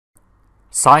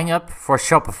Sign up for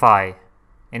Shopify.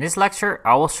 In this lecture,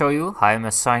 I will show you how you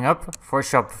must sign up for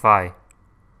Shopify.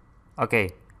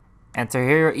 Okay, enter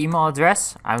here your email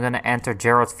address. I'm going to enter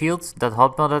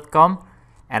geraldfields.hotmail.com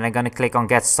and I'm going to click on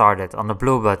Get Started on the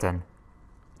blue button.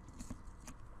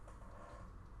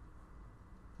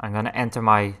 I'm going to enter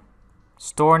my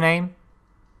store name.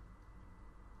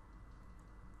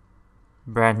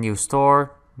 Brand new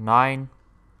store, 9.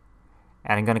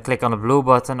 And I'm going to click on the blue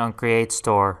button on Create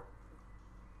Store.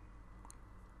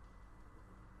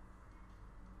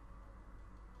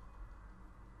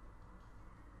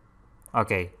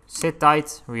 Okay, sit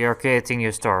tight, we are creating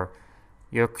your store.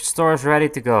 Your store is ready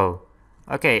to go.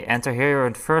 Okay, enter here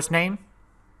your first name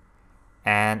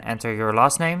and enter your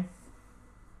last name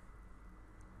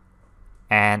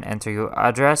and enter your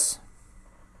address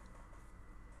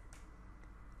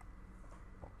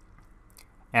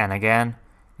and again,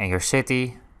 and your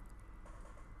city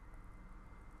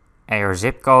and your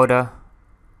zip code and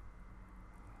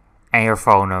your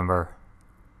phone number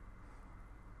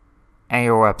and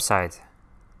your website.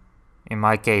 In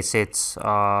my case, it's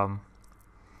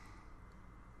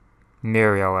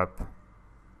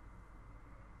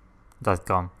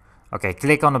miriaweb.com. Okay,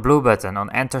 click on the blue button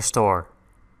on Enter Store.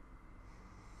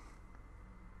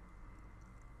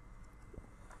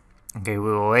 Okay,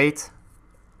 we will wait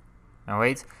and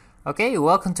wait. Okay,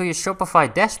 welcome to your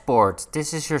Shopify dashboard.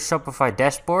 This is your Shopify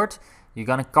dashboard. You're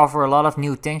gonna cover a lot of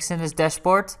new things in this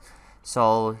dashboard.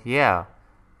 So yeah,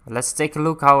 let's take a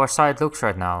look how our site looks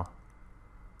right now.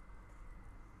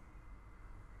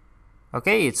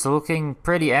 Okay, it's looking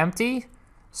pretty empty.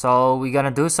 So we're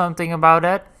gonna do something about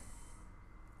that.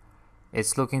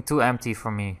 It's looking too empty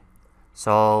for me.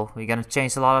 So we're gonna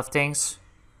change a lot of things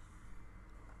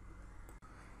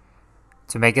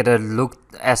to make it look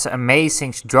as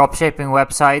amazing dropshipping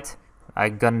website.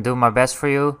 I'm gonna do my best for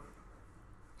you.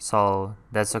 So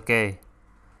that's okay.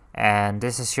 And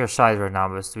this is your site right now,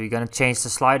 but we're gonna change the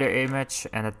slider image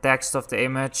and the text of the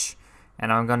image,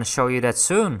 and I'm gonna show you that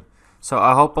soon. So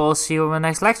I hope I'll see you in the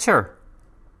next lecture.